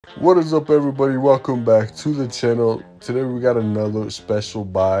What is up, everybody? Welcome back to the channel. Today we got another special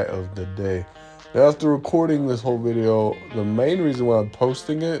buy of the day. Now, after recording this whole video, the main reason why I'm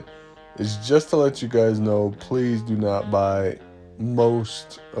posting it is just to let you guys know, please do not buy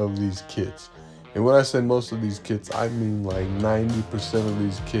most of these kits. And when I say most of these kits, I mean like 90% of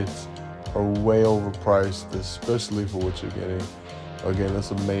these kits are way overpriced, especially for what you're getting. Again, that's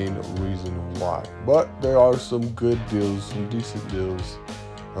the main reason why. But there are some good deals, some decent deals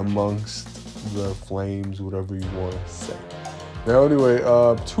amongst the flames, whatever you want to say. Now anyway,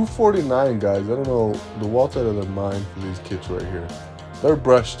 $249, guys. I don't know, Dewalt out of their mind for these kits right here. They're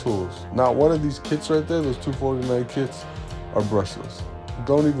brush tools. Not one of these kits right there, those $249 kits, are brushless.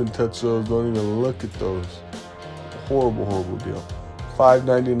 Don't even touch those, don't even look at those. Horrible deal.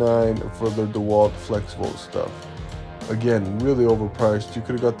 $5.99 for the Dewalt Flex Volt stuff. Again, really overpriced. You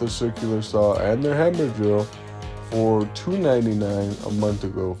could have got their circular saw and their hammer drill for $2.99 a month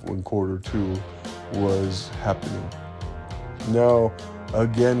ago when Q2 was happening. Now,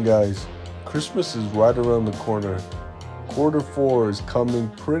 again, guys, Christmas is right around the corner. Q4 is coming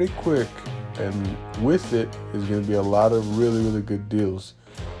pretty quick, and with it is going to be a lot of really good deals.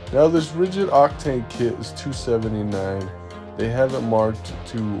 Now, this Ridgid Octane kit is $279. They have it marked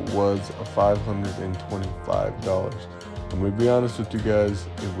to was $525. I'm gonna be honest with you guys,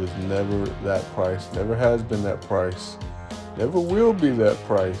 it was never that price, never has been that price, never will be that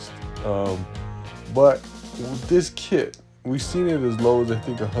priced. But with this kit, we've seen it as low as I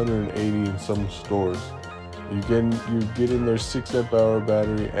think 180 in some stores. You're getting their 6 amp hour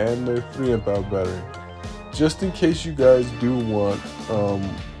battery and their 3 amp hour battery. Just in case you guys do want a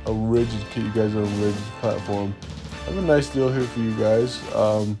Ridgid kit, you guys are on a Ridgid platform, I have a nice deal here for you guys.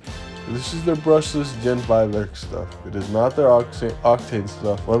 This is their brushless Gen 5X stuff. It is not their Octane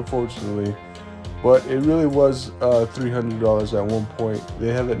stuff, unfortunately, but it really was $300 at one point.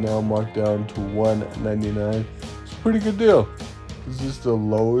 They have it now marked down to $199. It's a pretty good deal. Is this the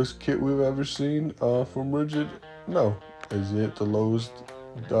lowest kit we've ever seen from Ridgid? No. Is it the lowest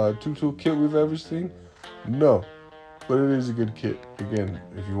two-tool kit we've ever seen? No. But it is a good kit. Again,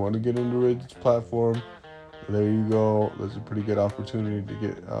 if you want to get into Ridgid's platform, there you go. That's a pretty good opportunity to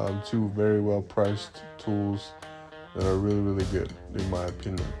get two very well priced tools that are really good, in my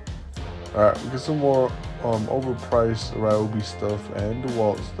opinion. Alright, we get some more overpriced Ryobi stuff and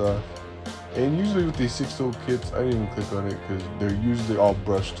Dewalt stuff. And usually with these 6-tool kits, I didn't even click on it because they're usually all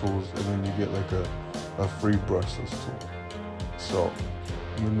brush tools, and then you get like a free brushless tool. So,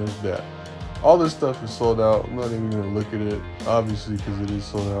 and then there's that. All this stuff is sold out. I'm not even going to look at it, obviously, because it is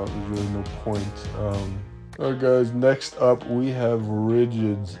sold out. There's really no point. Alright, guys, next up we have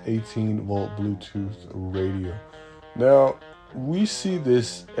Ridgid's 18-volt Bluetooth radio. Now, we see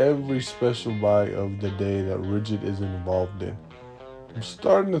this every special buy of the day that Ridgid is involved in. I'm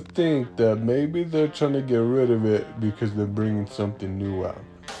starting to think that maybe they're trying to get rid of it because they're bringing something new out.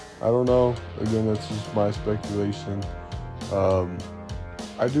 I don't know. Again, that's just my speculation. I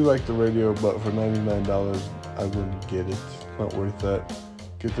do like the radio, but for $99, I wouldn't get it. It's not worth that.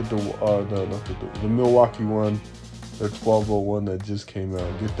 Get the Milwaukee one, their 12-volt one that just came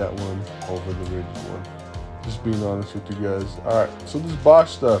out. Get that one over the Ridgid one. Just being honest with you guys. Alright, so this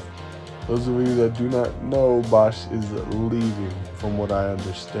Bosch stuff. Those of you that do not know, Bosch is leaving, from what I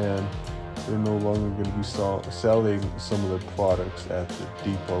understand. They're no longer going to be selling some of their products at the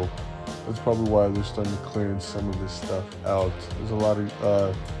depot. That's probably why they're starting to clear some of this stuff out. There's a lot of,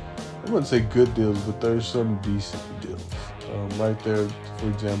 I wouldn't say good deals, but there's some decent deals. Right there, for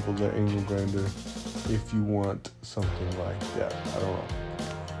example, the angle grinder, if you want something like that. I don't know.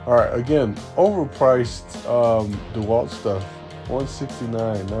 Alright, again, overpriced Dewalt stuff.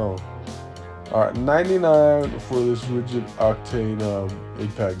 $169, no. Alright, $99 for this Ridgid Octane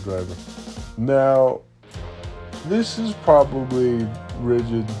impact driver. Now, this is probably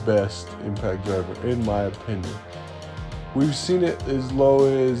Ridgid's best impact driver, in my opinion. We've seen it as low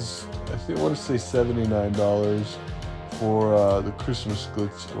as, I want to say $79 for the Christmas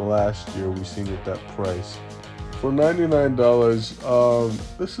glitch last year. We've seen it that price. For $99,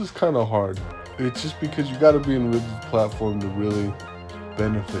 this is kind of hard. It's just because you got to be in Ridgid's platform to really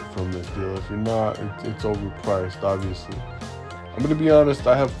benefit from this deal. If you're not, it's overpriced, obviously. I'm going to be honest,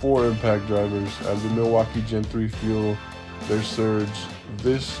 I have 4 impact drivers. I have the Milwaukee Gen 3 Fuel, their Surge,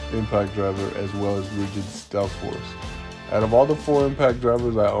 this impact driver, as well as Ridgid's Stealth Force. Out of all the 4 impact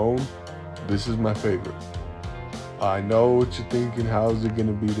drivers I own, this is my favorite. I know what you're thinking, how is it going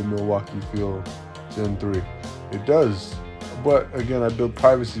to be the Milwaukee Fuel Gen 3? It does, but again, I build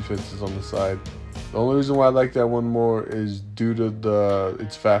privacy fences on the side. The only reason why I like that one more is due to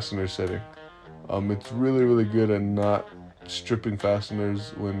its fastener setting. It's really good at not stripping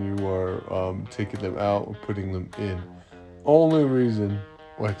fasteners when you are taking them out or putting them in. Only reason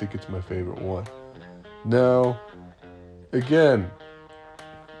why I think it's my favorite one. Now, again,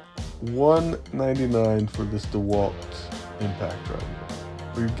 $199 for this Dewalt impact driver.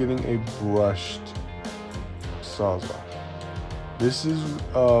 You're getting a brushed Sawzall. This is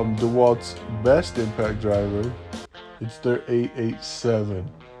Dewalt's best impact driver. It's their 887.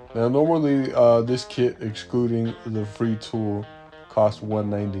 Now, normally this kit, excluding the free tool, costs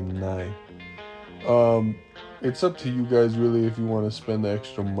 $199. It's up to you guys really if you want to spend the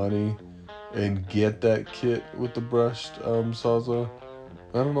extra money and get that kit with the brushed Sawzall.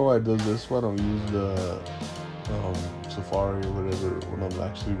 I don't know why it does this. Why I don't use the Safari or whatever when I'm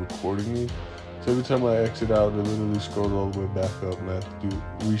actually recording these. So every time I exit out, it literally scrolls all the way back up and I have to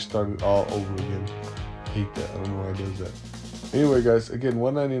restart it all over again. I hate that. I don't know why it does that. Anyway, guys, again,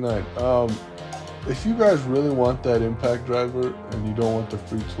 $199. If you guys really want that impact driver and you don't want the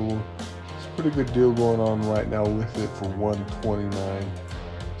free tool, it's a pretty good deal going on right now with it for $129.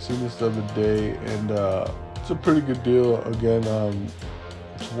 Seen this the other day, and it's a pretty good deal. Again,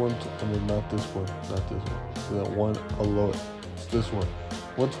 it's not this one. So that one below it. It's this one.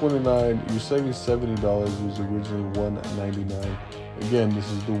 $129. You're saving $70. It was originally $199. Again, this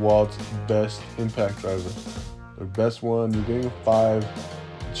is Dewalt's best impact driver. Their best one. You're getting a 5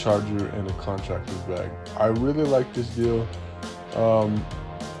 charger and a contractor's bag. I really like this deal,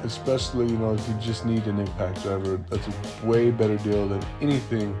 especially if you just need an impact driver. That's a way better deal than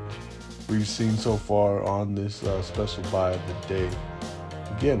anything we've seen so far on this special buy of the day.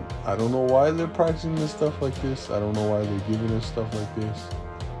 Again, I don't know why they're pricing this stuff like this. I don't know why they're giving us stuff like this.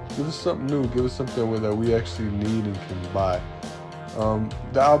 Give us something new. Give us something that we actually need and can buy.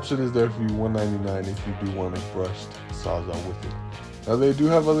 The option is there for you, $199, if you do want a brushed Sawzall with it. Now they do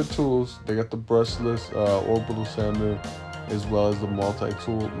have other tools. They got the brushless orbital sander as well as the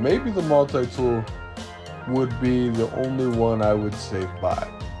multi-tool. Maybe the multi-tool would be the only one I would say buy.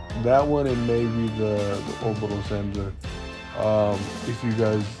 That one and maybe the orbital sander, if you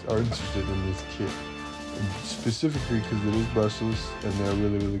guys are interested in this kit. And specifically because it is brushless and they're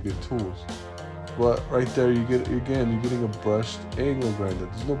really good tools. But right there, you're getting a brushed angle grinder.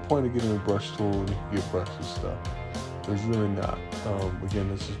 There's no point in getting a brush tool when you can get brushless stuff. There's really not. Again,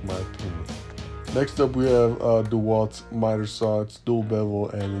 that's just my opinion. Next up, we have Dewalt's miter saw. It's dual bevel,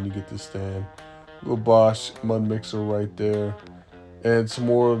 and then you get the stand. Little Bosch mud mixer right there, and some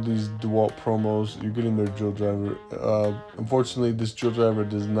more of these Dewalt promos. You're getting their drill driver. Unfortunately, this drill driver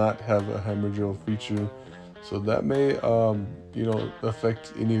does not have a hammer drill feature, so that may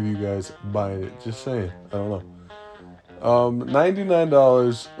affect any of you guys buying it. Just saying. I don't know.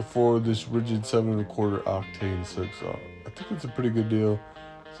 $99 for this Ridgid 7 1/4 octane circ saw. I think it's a pretty good deal.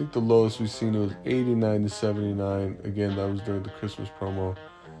 I think the lowest we've seen was $89 to $79. Again, that was during the Christmas promo.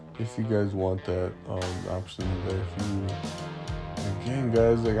 If you guys want that, the option is there for you. Again,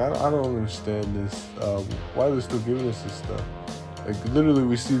 guys, like I don't understand this. Why they're still giving us this stuff? Like literally,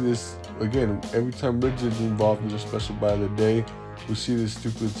 we see this again every time Ridgid's involved in a special buy of the day. We see this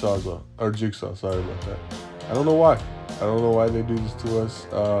stupid Sawzall or jigsaw. Sorry about that. I don't know why. I don't know why they do this to us.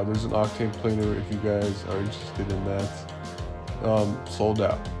 There's an octane planer if you guys are interested in that. Sold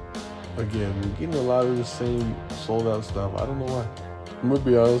out. Again, we're getting a lot of the same sold out stuff. I don't know why. I'm gonna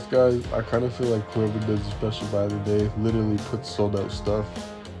be honest, guys. I kind of feel like whoever does the special buy of the day literally puts sold out stuff.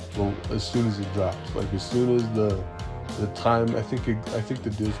 Well, as soon as it drops, like as soon as the time, I think the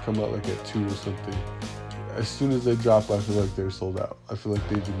deals come out like at 2 or something. As soon as they drop, I feel like they're sold out. I feel like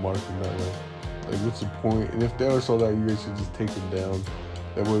they do mark them that way. Like, what's the point? And if they are sold out, you guys should just take them down.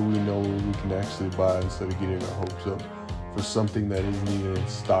 That way we know where we can actually buy instead of getting our hopes up for something that isn't even in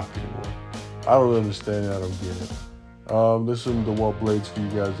stock anymore. I don't understand it. I don't get it. There's some Dewalt blades for you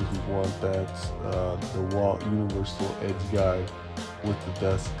guys if you want that. Dewalt Universal Edge Guide with the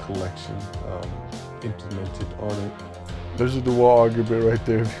Dust Collection implemented on it. There's a Dewalt auger bit right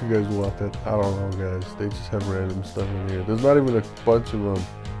there if you guys want that. I don't know, guys. They just have random stuff in here. There's not even a bunch of them.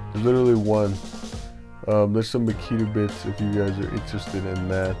 There's literally one. There's some Makita bits if you guys are interested in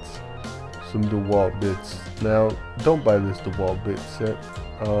that. Some Dewalt bits. Now, don't buy this Dewalt bit set.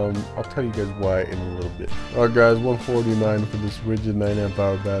 I'll tell you guys why in a little bit. Alright guys, $149 for this Ridgid 9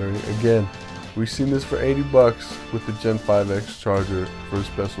 Ah battery. Again, we've seen this for $80 with the Gen 5X charger for a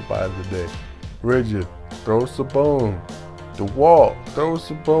special buy of the day. Ridgid, throw us a bone. Dewalt, throw us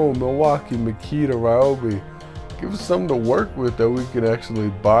a bone. Milwaukee, Makita, Ryobi. Give us something to work with that we can actually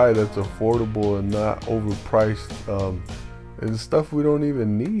buy that's affordable and not overpriced. And stuff we don't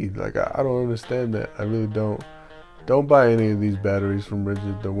even need. Like, I don't understand that. I really don't. Don't buy any of these batteries from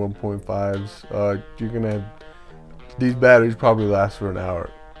Ridgid. They're 1.5s. You're gonna have these batteries probably last for an hour.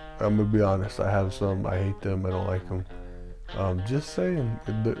 I'm gonna be honest, I have some, I hate them, I don't like them. Just saying,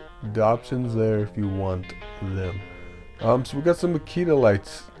 the options there if you want them. So we got some Makita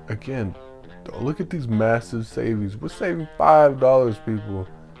lights. Again, look at these massive savings. We're saving $5, people.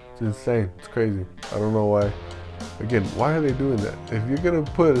 It's insane, it's crazy. I don't know why. Again, why are they doing that? If you're gonna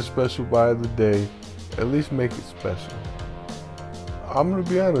put a special buy of the day, at least make it special. I'm gonna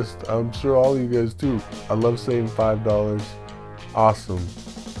be honest, I'm sure all of you guys too. I love saving $5. Awesome.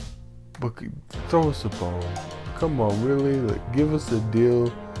 But throw us a bone. Come on, really? Like, give us a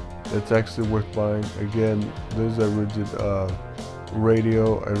deal that's actually worth buying. Again, there's that Ridgid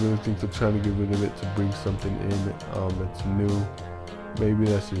radio. I really think they're trying to get rid of it to bring something in that's new. Maybe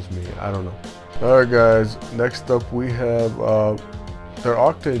that's just me. I don't know. Alright guys, next up we have their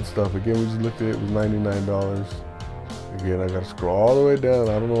Octane stuff. Again, we just looked at it, it was $99. Again, I gotta scroll all the way down.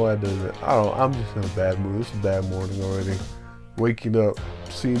 I don't know why I did it. I don't know, I'm just in a bad mood. This is a bad morning already. Waking up,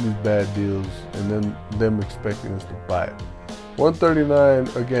 seeing these bad deals, and then them expecting us to buy it.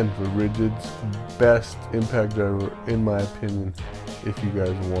 $139 again for Ridgid's best impact driver in my opinion. If you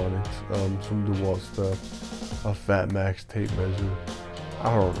guys want it, some Dewalt stuff, a Fat Max tape measure.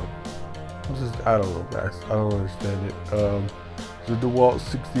 I don't know. I don't know, guys. I don't understand it. The Dewalt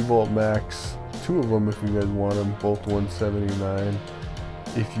 60 volt max, 2 of them if you guys want them, both $179.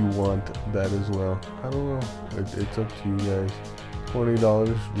 If you want that as well, I don't know. It's up to you guys.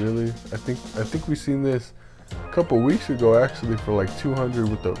 $20, really? I think we seen this a couple weeks ago actually for like $200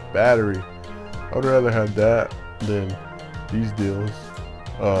 with the battery. I would rather have that than these deals.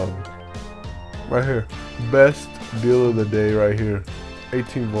 Right here, best deal of the day right here.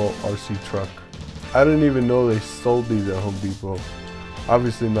 18 volt RC truck. I didn't even know they sold these at Home Depot.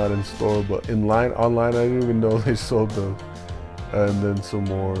 Obviously not in store, but online, I didn't even know they sold those. And then some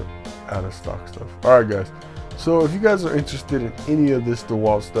more out of stock stuff. Alright guys, so if you guys are interested in any of this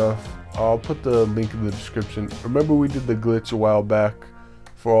Dewalt stuff, I'll put the link in the description. Remember we did the glitch a while back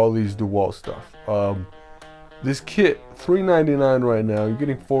for all these Dewalt stuff. This kit, $3.99 right now. You're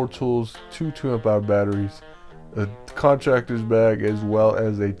getting 4 tools, 2 2-amp-hour batteries, a contractor's bag, as well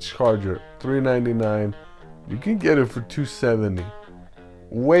as a charger. $3.99. You can get it for $2.70.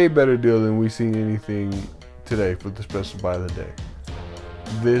 Way better deal than we've seen anything today for the special buy of the day.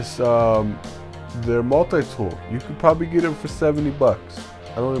 This their multi-tool, you could probably get it for $70.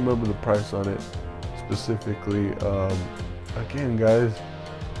 I don't remember the price on it specifically. Again guys,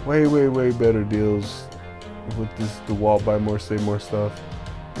 way better deals with this Dewalt buy more save more stuff.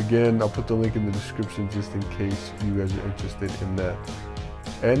 Again, I'll put the link in the description just in case you guys are interested in that.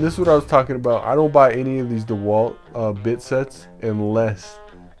 And this is what I was talking about. I don't buy any of these Dewalt bit sets unless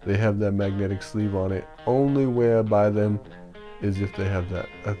they have that magnetic sleeve on it. Only way I buy them is if they have that.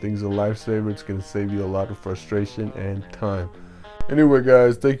 That thing's a lifesaver. It's going to save you a lot of frustration and time. Anyway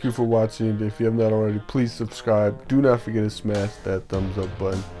guys, thank you for watching. If you have not already, please subscribe. Do not forget to smash that thumbs up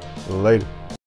button. Later.